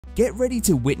Get ready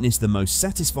to witness the most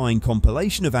satisfying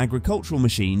compilation of agricultural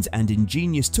machines and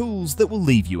ingenious tools that will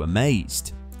leave you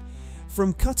amazed.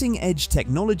 From cutting-edge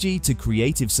technology to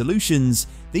creative solutions,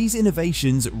 these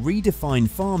innovations redefine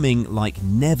farming like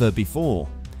never before.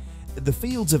 The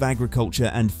fields of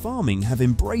agriculture and farming have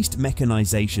embraced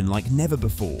mechanization like never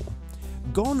before.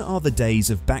 Gone are the days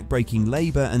of backbreaking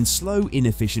labor and slow,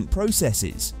 inefficient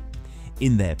processes.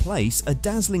 In their place, a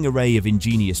dazzling array of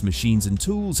ingenious machines and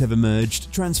tools have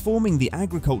emerged, transforming the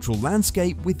agricultural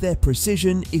landscape with their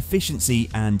precision, efficiency,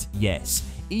 and, yes,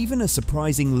 even a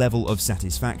surprising level of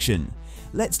satisfaction.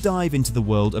 Let's dive into the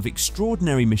world of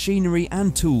extraordinary machinery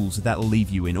and tools that'll leave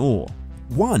you in awe.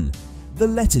 1. The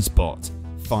Lettuce Bot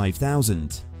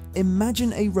 5000.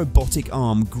 Imagine a robotic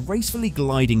arm gracefully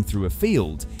gliding through a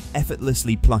field,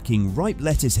 effortlessly plucking ripe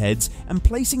lettuce heads and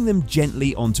placing them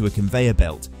gently onto a conveyor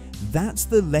belt. That's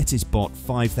the Lettuce Bot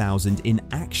 5000 in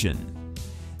action.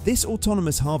 This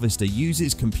autonomous harvester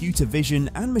uses computer vision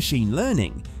and machine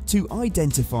learning to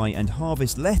identify and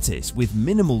harvest lettuce with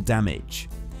minimal damage.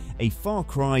 A far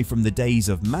cry from the days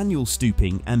of manual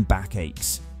stooping and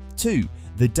backaches. 2.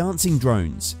 The Dancing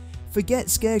Drones. Forget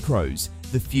scarecrows,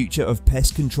 the future of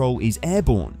pest control is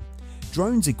airborne.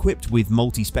 Drones equipped with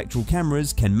multispectral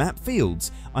cameras can map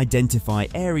fields, identify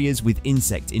areas with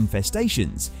insect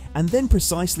infestations, and then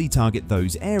precisely target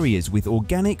those areas with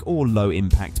organic or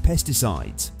low-impact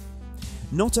pesticides.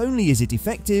 Not only is it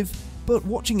effective, but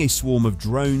watching a swarm of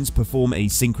drones perform a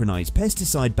synchronized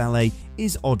pesticide ballet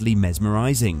is oddly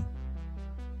mesmerizing.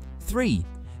 3.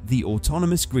 The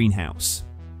Autonomous Greenhouse.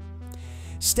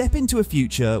 Step into a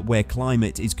future where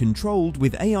climate is controlled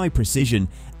with AI precision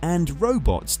and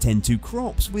robots tend to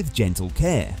crops with gentle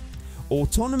care.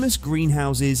 Autonomous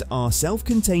greenhouses are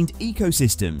self-contained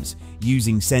ecosystems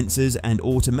using sensors and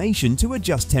automation to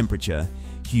adjust temperature,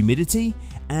 humidity,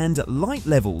 and light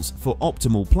levels for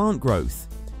optimal plant growth.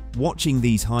 Watching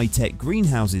these high-tech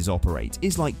greenhouses operate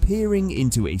is like peering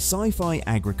into a sci-fi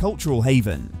agricultural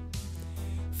haven.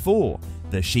 4.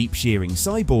 The Sheep Shearing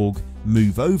Cyborg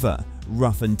Move Over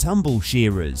Rough and Tumble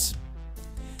Shearers.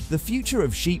 The future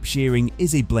of sheep shearing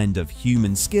is a blend of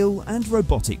human skill and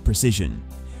robotic precision.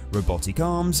 Robotic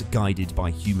arms, guided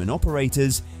by human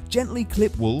operators, gently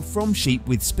clip wool from sheep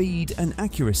with speed and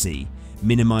accuracy,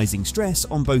 minimizing stress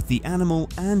on both the animal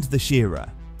and the shearer.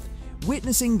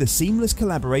 Witnessing the seamless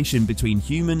collaboration between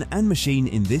human and machine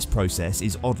in this process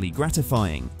is oddly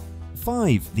gratifying.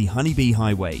 5. The Honeybee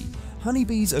Highway.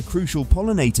 Honeybees are crucial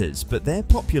pollinators, but their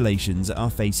populations are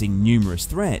facing numerous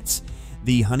threats.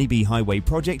 The Honeybee Highway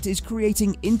project is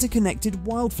creating interconnected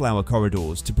wildflower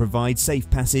corridors to provide safe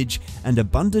passage and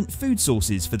abundant food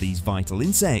sources for these vital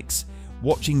insects.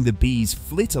 Watching the bees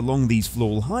flit along these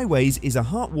floral highways is a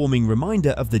heartwarming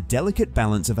reminder of the delicate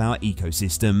balance of our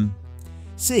ecosystem.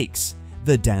 6.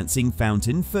 The Dancing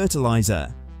Fountain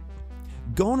Fertilizer.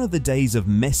 Gone are the days of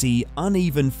messy,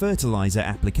 uneven fertilizer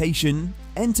application.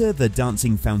 Enter the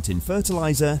Dancing Fountain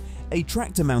Fertilizer, a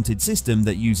tractor-mounted system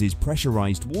that uses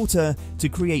pressurized water to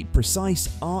create precise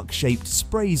arc-shaped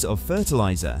sprays of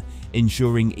fertilizer,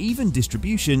 ensuring even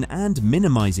distribution and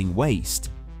minimizing waste.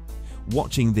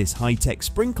 Watching this high-tech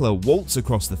sprinkler waltz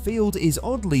across the field is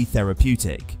oddly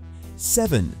therapeutic.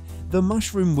 7. The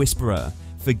Mushroom Whisperer.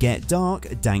 Forget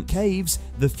dark, dank caves,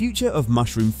 the future of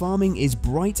mushroom farming is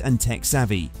bright and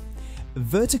tech-savvy.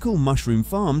 Vertical mushroom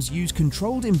farms use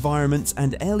controlled environments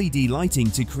and LED lighting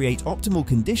to create optimal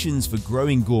conditions for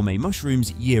growing gourmet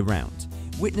mushrooms year-round.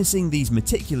 Witnessing these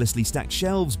meticulously stacked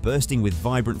shelves bursting with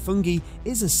vibrant fungi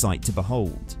is a sight to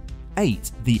behold.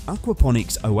 8. The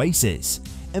Aquaponics Oasis.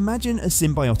 Imagine a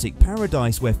symbiotic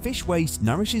paradise where fish waste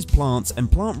nourishes plants and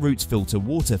plant roots filter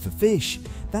water for fish.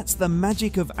 That's the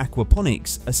magic of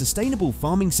aquaponics, a sustainable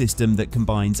farming system that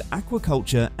combines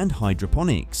aquaculture and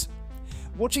hydroponics.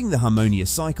 Watching the harmonious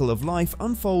cycle of life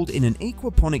unfold in an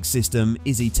aquaponics system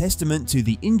is a testament to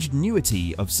the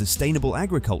ingenuity of sustainable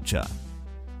agriculture.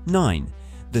 9.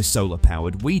 The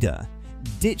Solar-Powered Weeder.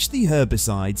 Ditch the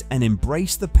herbicides and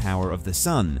embrace the power of the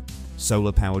sun.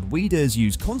 Solar-powered weeders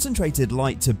use concentrated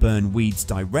light to burn weeds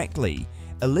directly,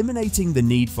 eliminating the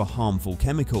need for harmful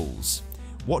chemicals.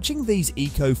 Watching these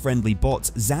eco-friendly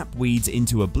bots zap weeds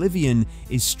into oblivion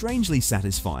is strangely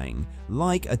satisfying,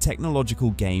 like a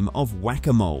technological game of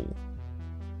whack-a-mole.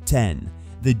 10.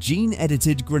 The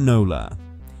Gene-Edited Granola.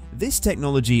 This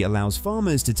technology allows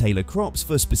farmers to tailor crops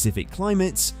for specific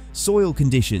climates, soil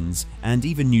conditions, and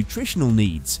even nutritional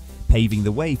needs, paving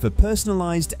the way for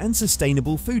personalized and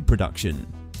sustainable food production.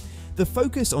 The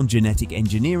focus on genetic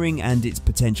engineering and its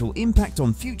potential impact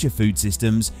on future food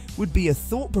systems would be a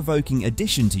thought-provoking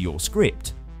addition to your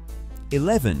script.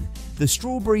 11. The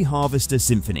Strawberry Harvester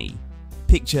Symphony.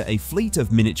 Picture a fleet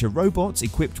of miniature robots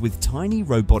equipped with tiny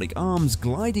robotic arms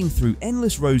gliding through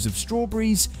endless rows of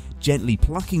strawberries, gently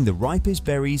plucking the ripest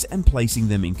berries and placing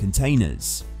them in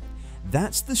containers.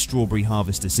 That's the Strawberry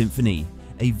Harvester Symphony,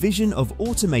 a vision of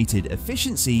automated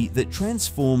efficiency that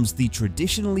transforms the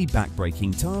traditionally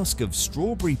backbreaking task of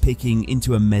strawberry picking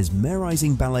into a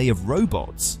mesmerizing ballet of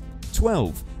robots.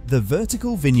 12. The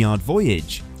Vertical Vineyard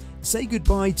Voyage. Say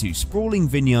goodbye to sprawling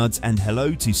vineyards and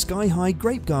hello to sky-high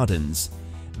grape gardens.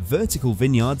 Vertical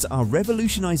vineyards are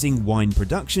revolutionizing wine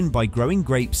production by growing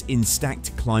grapes in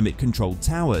stacked climate-controlled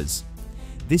towers.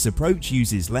 This approach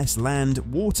uses less land,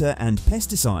 water, and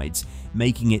pesticides,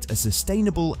 making it a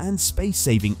sustainable and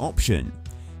space-saving option.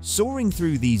 Soaring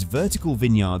through these vertical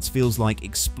vineyards feels like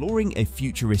exploring a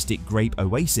futuristic grape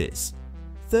oasis.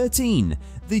 13.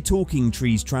 The Talking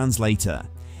Trees Translator.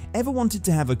 Ever wanted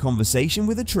to have a conversation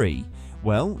with a tree?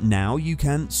 Well, now you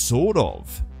can, sort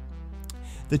of.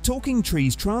 The Talking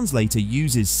Trees Translator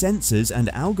uses sensors and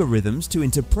algorithms to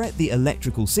interpret the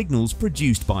electrical signals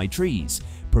produced by trees,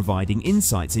 providing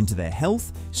insights into their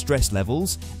health, stress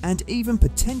levels, and even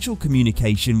potential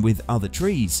communication with other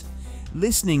trees.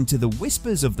 Listening to the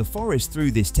whispers of the forest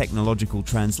through this technological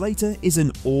translator is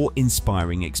an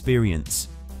awe-inspiring experience.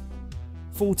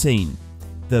 14.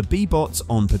 The Bee-Bots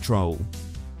on Patrol.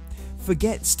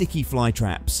 Forget sticky fly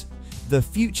traps. The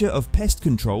future of pest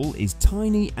control is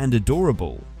tiny and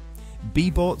adorable.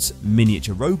 Bee-Bots,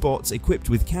 miniature robots equipped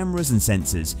with cameras and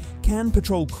sensors, can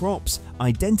patrol crops,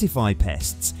 identify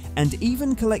pests, and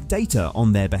even collect data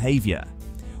on their behavior.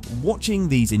 Watching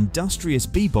these industrious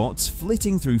bee-bots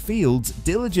flitting through fields,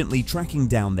 diligently tracking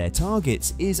down their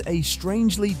targets, is a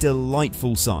strangely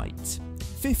delightful sight.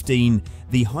 15.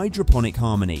 The Hydroponic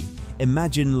Harmony.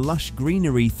 Imagine lush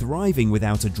greenery thriving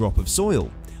without a drop of soil.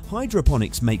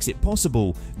 Hydroponics makes it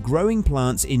possible, growing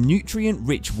plants in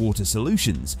nutrient-rich water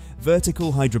solutions.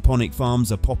 Vertical hydroponic farms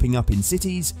are popping up in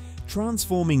cities,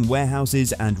 transforming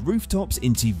warehouses and rooftops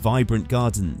into vibrant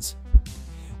gardens.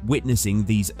 Witnessing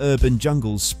these urban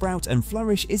jungles sprout and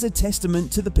flourish is a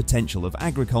testament to the potential of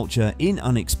agriculture in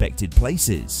unexpected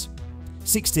places.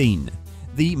 16.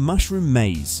 The Mushroom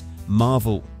Maze.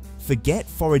 Marvel. Forget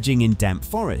foraging in damp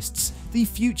forests. The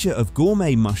future of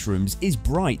gourmet mushrooms is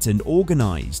bright and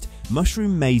organized.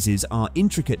 Mushroom mazes are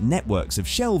intricate networks of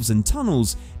shelves and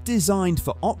tunnels designed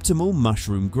for optimal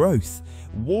mushroom growth.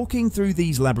 Walking through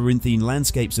these labyrinthine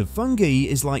landscapes of fungi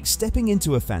is like stepping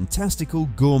into a fantastical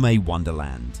gourmet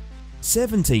wonderland.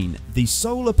 17. The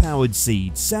solar-powered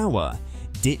seed sower.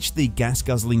 Ditch the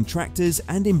gas-guzzling tractors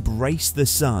and embrace the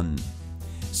sun.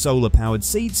 Solar-powered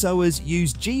seed sowers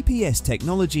use GPS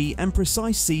technology and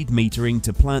precise seed metering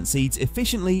to plant seeds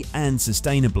efficiently and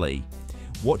sustainably.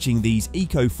 Watching these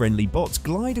eco-friendly bots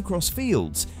glide across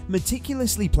fields,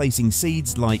 meticulously placing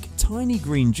seeds like tiny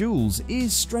green jewels,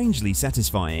 is strangely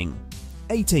satisfying.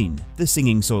 18. The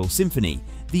Singing Soil Symphony.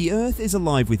 The Earth is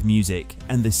alive with music,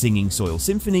 and the Singing Soil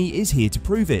Symphony is here to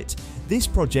prove it. This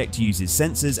project uses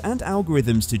sensors and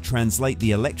algorithms to translate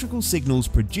the electrical signals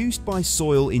produced by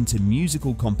soil into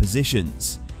musical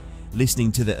compositions.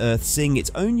 Listening to the Earth sing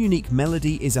its own unique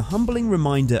melody is a humbling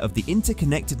reminder of the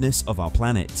interconnectedness of our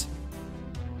planet.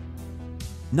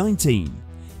 19.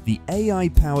 The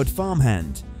AI-powered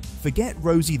farmhand. Forget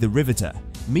Rosie the Riveter.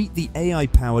 Meet the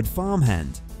AI-powered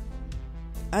farmhand.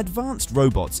 Advanced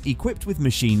robots equipped with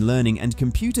machine learning and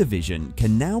computer vision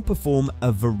can now perform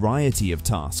a variety of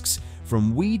tasks,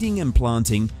 from weeding and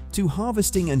planting to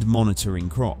harvesting and monitoring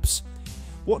crops.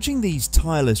 Watching these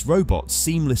tireless robots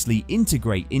seamlessly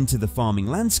integrate into the farming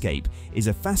landscape is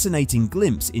a fascinating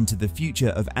glimpse into the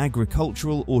future of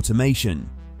agricultural automation.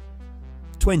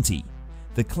 20.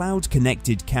 The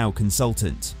Cloud-Connected Cow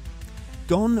Consultant.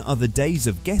 Gone are the days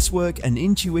of guesswork and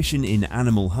intuition in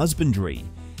animal husbandry.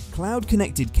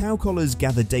 Cloud-connected cow collars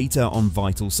gather data on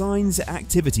vital signs,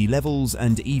 activity levels,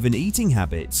 and even eating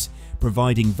habits,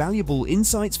 providing valuable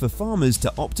insights for farmers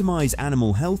to optimize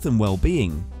animal health and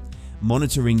well-being.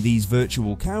 Monitoring these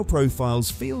virtual cow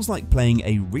profiles feels like playing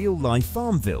a real-life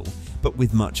Farmville, but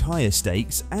with much higher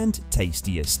stakes and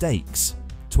tastier steaks.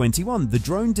 21. The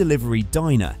Drone Delivery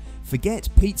Diner. Forget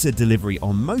pizza delivery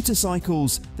on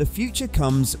motorcycles, the future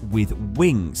comes with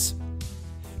wings.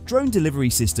 Drone delivery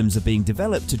systems are being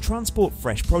developed to transport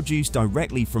fresh produce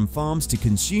directly from farms to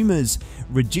consumers,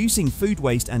 reducing food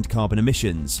waste and carbon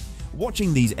emissions.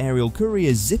 Watching these aerial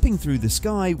couriers zipping through the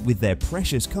sky with their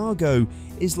precious cargo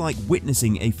is like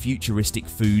witnessing a futuristic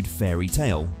food fairy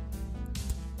tale.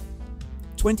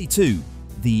 22.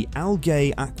 The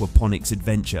Algae Aquaponics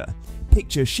Adventure.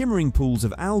 Picture shimmering pools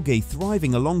of algae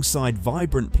thriving alongside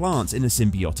vibrant plants in a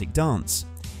symbiotic dance.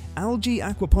 Algae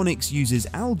aquaponics uses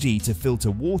algae to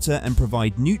filter water and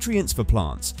provide nutrients for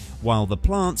plants, while the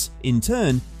plants, in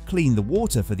turn, clean the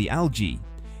water for the algae.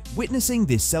 Witnessing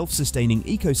this self-sustaining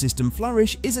ecosystem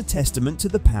flourish is a testament to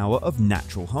the power of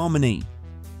natural harmony.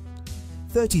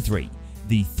 33.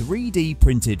 The 3D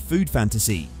printed food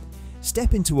fantasy.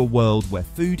 Step into a world where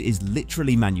food is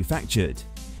literally manufactured.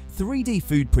 3D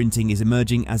food printing is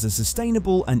emerging as a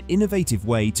sustainable and innovative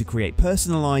way to create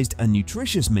personalized and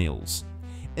nutritious meals.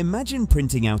 Imagine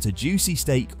printing out a juicy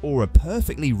steak or a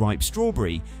perfectly ripe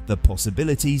strawberry. The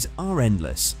possibilities are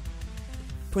endless.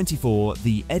 24.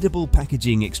 The edible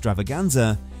packaging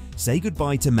extravaganza. Say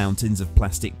goodbye to mountains of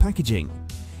plastic packaging.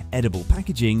 Edible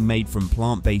packaging made from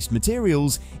plant-based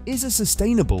materials is a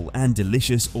sustainable and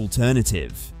delicious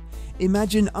alternative.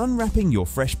 Imagine unwrapping your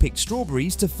fresh-picked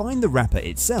strawberries to find the wrapper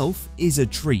itself is a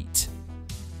treat.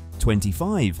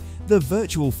 25. The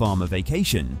virtual farmer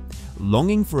vacation.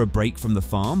 Longing for a break from the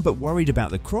farm but worried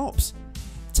about the crops?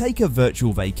 Take a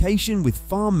virtual vacation with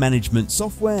farm management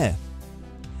software.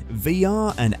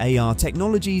 VR and AR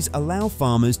technologies allow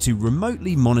farmers to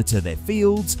remotely monitor their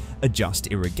fields, adjust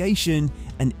irrigation,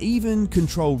 and even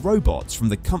control robots from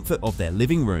the comfort of their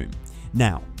living room.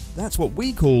 Now, that's what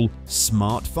we call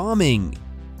smart farming.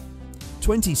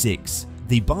 26.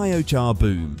 The biochar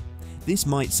boom. This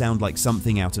might sound like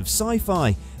something out of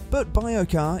sci-fi, but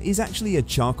biochar is actually a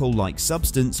charcoal-like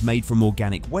substance made from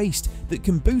organic waste that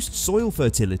can boost soil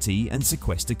fertility and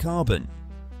sequester carbon.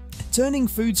 Turning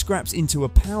food scraps into a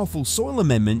powerful soil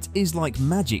amendment is like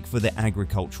magic for the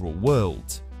agricultural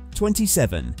world.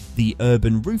 27. The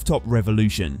urban rooftop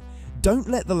revolution. Don't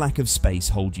let the lack of space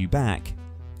hold you back.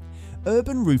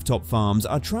 Urban rooftop farms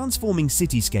are transforming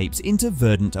cityscapes into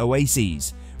verdant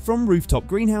oases. From rooftop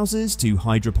greenhouses to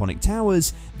hydroponic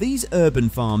towers, these urban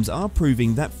farms are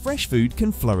proving that fresh food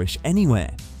can flourish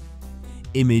anywhere.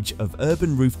 Image of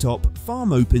urban rooftop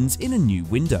farm opens in a new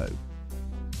window.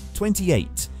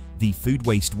 28. The food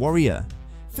waste warrior.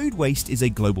 Food waste is a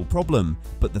global problem,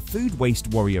 but the food waste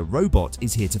warrior robot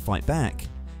is here to fight back.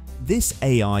 This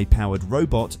AI-powered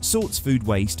robot sorts food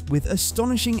waste with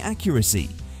astonishing accuracy,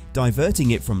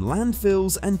 diverting it from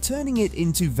landfills and turning it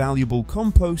into valuable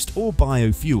compost or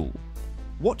biofuel.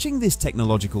 Watching this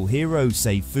technological hero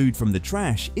save food from the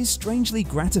trash is strangely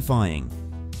gratifying.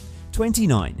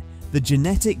 29. The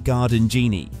genetic garden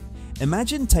genie.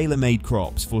 Imagine tailor-made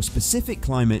crops for specific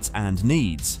climates and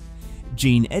needs.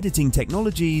 Gene editing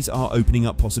technologies are opening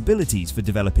up possibilities for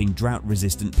developing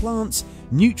drought-resistant plants,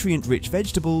 nutrient-rich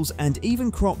vegetables, and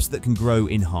even crops that can grow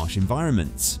in harsh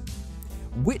environments.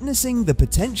 Witnessing the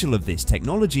potential of this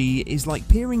technology is like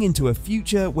peering into a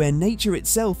future where nature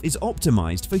itself is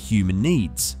optimized for human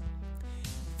needs.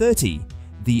 30.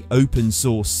 The open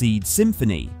source seed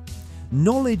symphony.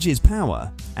 Knowledge is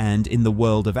power, and in the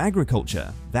world of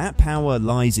agriculture, that power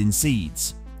lies in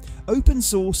seeds. Open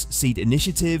source seed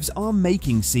initiatives are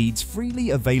making seeds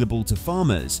freely available to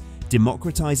farmers,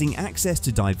 democratizing access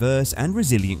to diverse and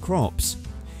resilient crops.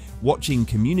 Watching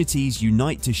communities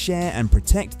unite to share and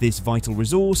protect this vital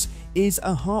resource is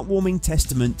a heartwarming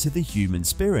testament to the human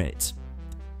spirit.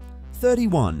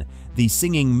 31. The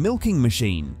singing milking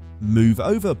machine. Move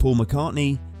over, Paul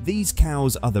McCartney. These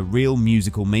cows are the real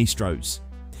musical maestros.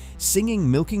 Singing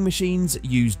milking machines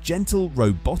use gentle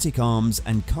robotic arms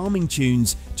and calming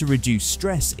tunes to reduce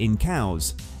stress in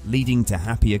cows, leading to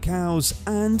happier cows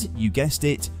and, you guessed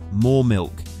it, more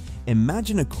milk.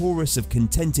 Imagine a chorus of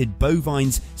contented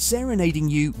bovines serenading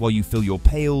you while you fill your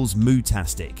pails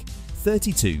mood-tastic.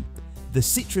 32. The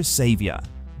citrus savior.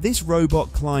 This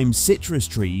robot climbs citrus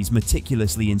trees,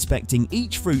 meticulously inspecting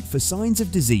each fruit for signs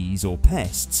of disease or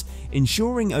pests,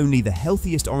 ensuring only the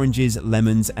healthiest oranges,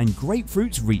 lemons, and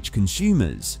grapefruits reach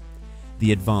consumers.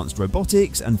 The advanced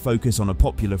robotics and focus on a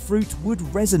popular fruit would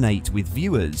resonate with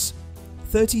viewers.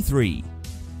 33.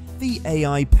 The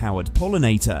AI-powered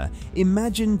pollinator.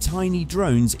 Imagine tiny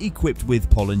drones equipped with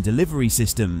pollen delivery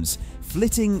systems,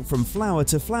 flitting from flower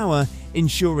to flower,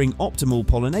 ensuring optimal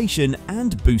pollination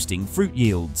and boosting fruit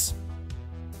yields.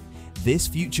 This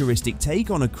futuristic take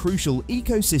on a crucial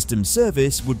ecosystem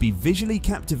service would be visually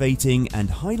captivating and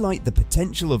highlight the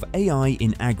potential of AI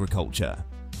in agriculture.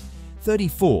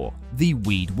 34. The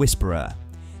weed whisperer.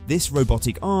 This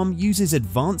robotic arm uses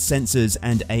advanced sensors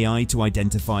and AI to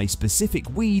identify specific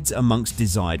weeds amongst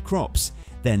desired crops,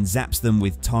 then zaps them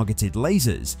with targeted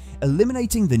lasers,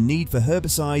 eliminating the need for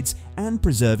herbicides and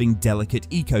preserving delicate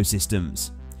ecosystems.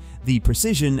 The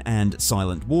precision and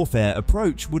silent warfare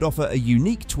approach would offer a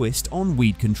unique twist on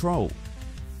weed control.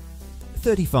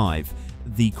 35.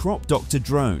 The crop doctor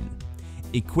drone.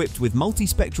 Equipped with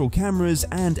multispectral cameras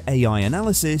and AI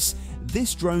analysis,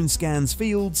 This drone scans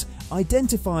fields,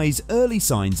 identifies early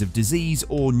signs of disease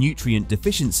or nutrient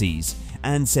deficiencies,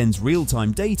 and sends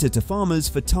real-time data to farmers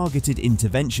for targeted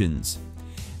interventions.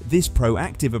 This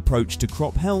proactive approach to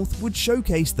crop health would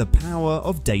showcase the power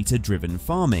of data-driven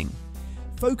farming.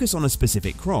 Focus on a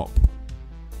specific crop.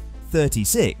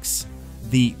 36.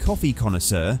 The coffee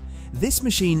connoisseur. This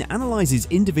machine analyzes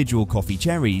individual coffee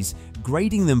cherries,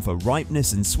 grading them for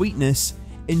ripeness and sweetness,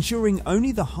 ensuring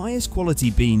only the highest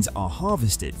quality beans are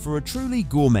harvested for a truly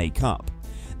gourmet cup.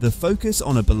 The focus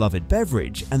on a beloved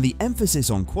beverage and the emphasis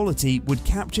on quality would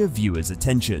capture viewers'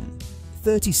 attention.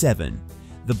 37.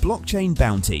 The blockchain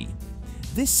bounty.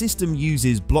 This system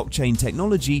uses blockchain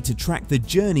technology to track the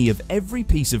journey of every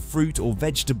piece of fruit or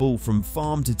vegetable from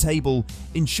farm to table,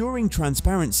 ensuring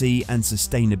transparency and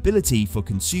sustainability for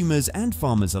consumers and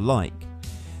farmers alike.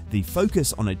 The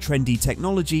focus on a trendy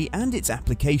technology and its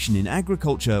application in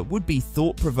agriculture would be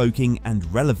thought-provoking and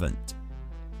relevant.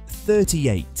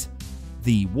 38.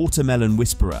 The watermelon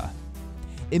whisperer.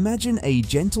 Imagine a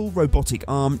gentle robotic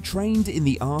arm trained in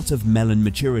the art of melon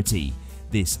maturity.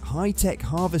 This high-tech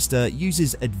harvester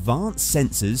uses advanced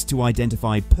sensors to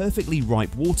identify perfectly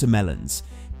ripe watermelons,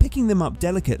 picking them up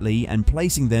delicately and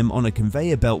placing them on a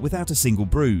conveyor belt without a single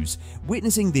bruise.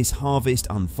 Witnessing this harvest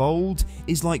unfold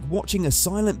is like watching a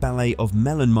silent ballet of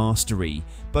melon mastery,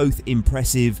 both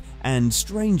impressive and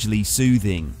strangely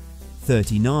soothing.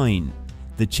 39.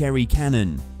 The cherry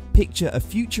cannon. Picture a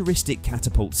futuristic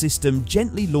catapult system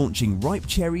gently launching ripe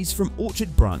cherries from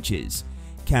orchard branches.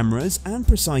 Cameras and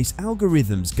precise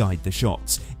algorithms guide the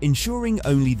shots, ensuring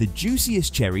only the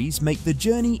juiciest cherries make the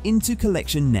journey into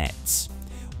collection nets.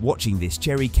 Watching this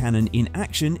cherry cannon in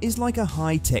action is like a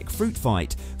high-tech fruit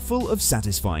fight, full of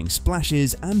satisfying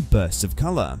splashes and bursts of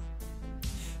color.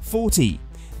 40.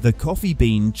 The coffee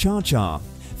bean cha-cha.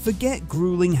 Forget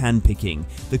grueling handpicking,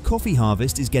 the coffee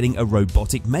harvest is getting a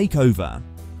robotic makeover.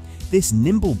 This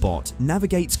nimble bot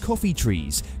navigates coffee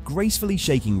trees, gracefully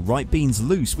shaking ripe beans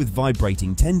loose with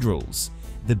vibrating tendrils.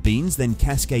 The beans then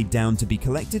cascade down to be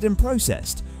collected and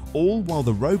processed, all while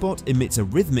the robot emits a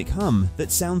rhythmic hum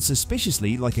that sounds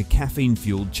suspiciously like a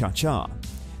caffeine-fueled cha-cha.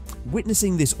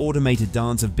 Witnessing this automated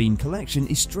dance of bean collection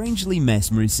is strangely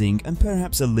mesmerizing and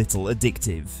perhaps a little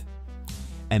addictive.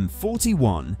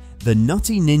 M41. The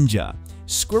Nutty Ninja.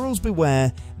 Squirrels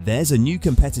beware, there's a new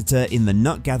competitor in the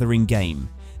nut gathering game.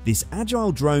 This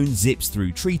agile drone zips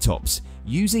through treetops,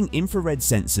 using infrared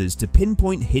sensors to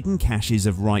pinpoint hidden caches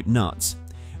of ripe nuts.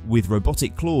 With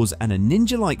robotic claws and a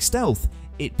ninja-like stealth,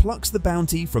 it plucks the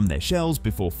bounty from their shells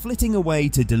before flitting away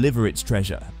to deliver its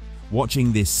treasure.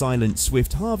 Watching this silent,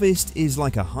 swift harvest is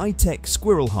like a high-tech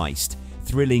squirrel heist,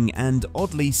 thrilling and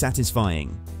oddly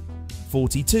satisfying.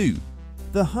 42.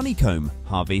 The honeycomb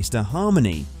harvester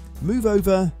harmony. Move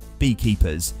over,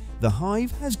 beekeepers. The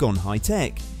hive has gone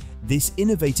high-tech. This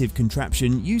innovative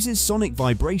contraption uses sonic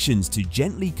vibrations to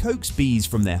gently coax bees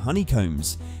from their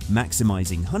honeycombs,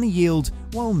 maximizing honey yield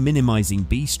while minimizing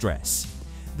bee stress.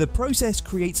 The process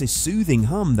creates a soothing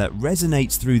hum that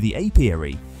resonates through the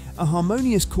apiary, a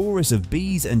harmonious chorus of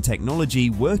bees and technology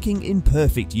working in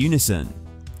perfect unison.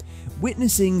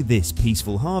 Witnessing this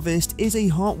peaceful harvest is a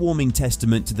heartwarming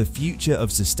testament to the future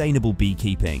of sustainable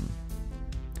beekeeping.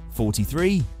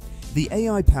 43. The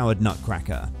AI-powered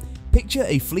nutcracker. Picture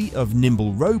a fleet of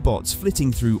nimble robots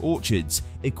flitting through orchards,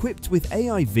 equipped with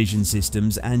AI vision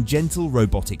systems and gentle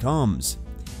robotic arms.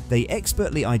 They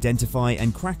expertly identify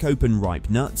and crack open ripe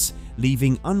nuts,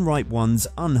 leaving unripe ones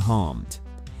unharmed.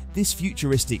 This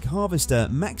futuristic harvester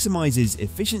maximizes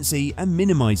efficiency and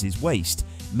minimizes waste,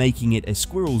 making it a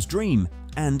squirrel's dream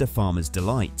and a farmer's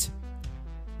delight.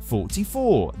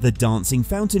 44. The dancing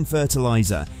fountain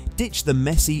fertilizer. Ditch the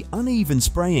messy, uneven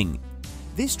spraying.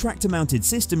 This tractor-mounted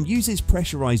system uses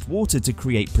pressurized water to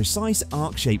create precise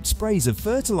arc-shaped sprays of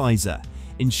fertilizer,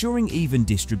 ensuring even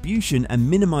distribution and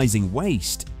minimizing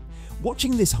waste.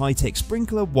 Watching this high-tech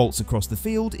sprinkler waltz across the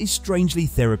field is strangely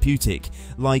therapeutic,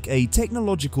 like a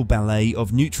technological ballet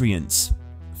of nutrients.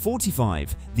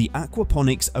 45. The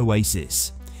aquaponics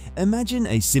oasis. Imagine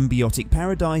a symbiotic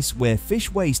paradise where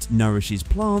fish waste nourishes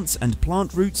plants and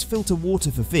plant roots filter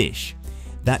water for fish.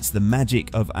 That's the magic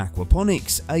of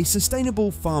aquaponics, a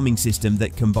sustainable farming system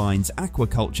that combines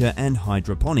aquaculture and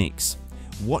hydroponics.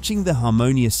 Watching the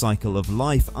harmonious cycle of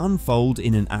life unfold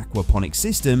in an aquaponics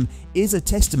system is a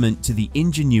testament to the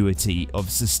ingenuity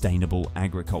of sustainable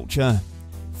agriculture.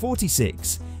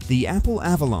 46. The Apple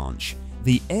Avalanche.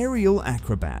 The aerial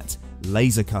acrobat.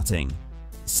 Laser cutting.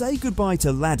 Say goodbye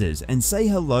to ladders and say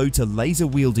hello to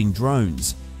laser-wielding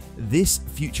drones. This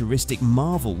futuristic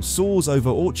marvel soars over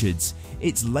orchards,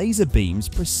 its laser beams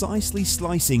precisely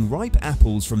slicing ripe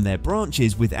apples from their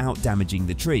branches without damaging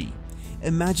the tree.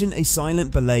 Imagine a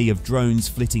silent ballet of drones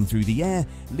flitting through the air,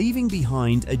 leaving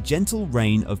behind a gentle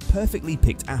rain of perfectly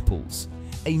picked apples.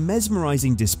 A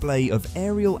mesmerizing display of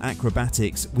aerial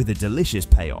acrobatics with a delicious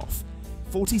payoff.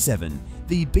 47.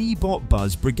 The Bee-Bot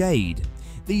Buzz Brigade.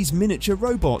 These miniature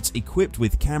robots equipped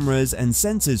with cameras and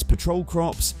sensors patrol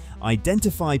crops,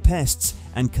 identify pests,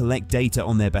 and collect data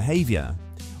on their behavior.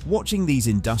 Watching these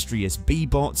industrious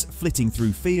bee-bots flitting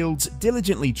through fields,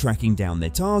 diligently tracking down their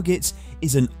targets,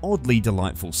 is an oddly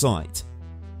delightful sight.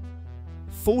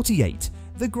 48.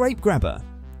 The Grape Grabber.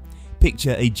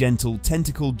 Picture a gentle,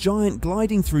 tentacled giant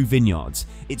gliding through vineyards,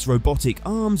 its robotic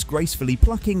arms gracefully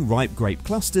plucking ripe grape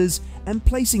clusters and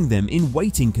placing them in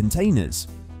waiting containers.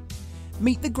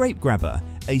 Meet the Grape Grabber,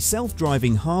 a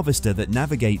self-driving harvester that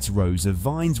navigates rows of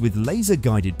vines with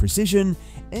laser-guided precision,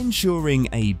 ensuring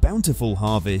a bountiful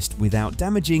harvest without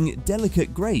damaging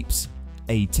delicate grapes.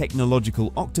 A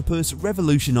technological octopus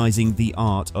revolutionizing the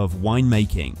art of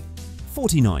winemaking.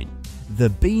 49. The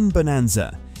Bean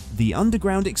Bonanza. The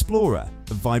underground explorer,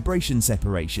 vibration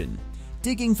separation.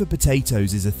 Digging for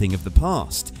potatoes is a thing of the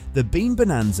past. The Bean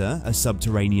Bonanza, a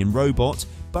subterranean robot,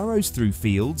 burrows through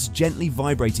fields, gently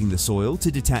vibrating the soil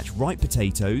to detach ripe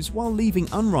potatoes while leaving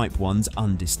unripe ones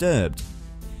undisturbed.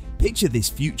 Picture this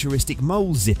futuristic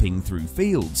mole zipping through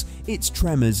fields, its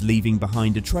tremors leaving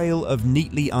behind a trail of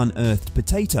neatly unearthed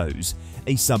potatoes,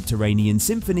 a subterranean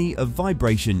symphony of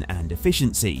vibration and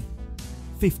efficiency.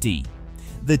 50.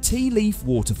 The Tea Leaf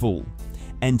Waterfall.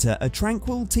 Enter a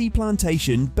tranquil tea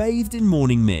plantation bathed in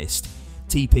morning mist.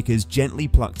 Tea pickers gently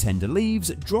pluck tender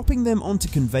leaves, dropping them onto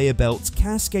conveyor belts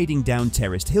cascading down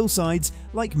terraced hillsides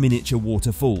like miniature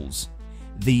waterfalls.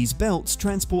 These belts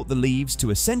transport the leaves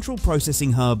to a central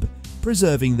processing hub,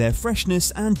 preserving their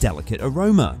freshness and delicate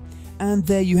aroma. And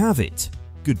there you have it.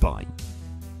 Goodbye.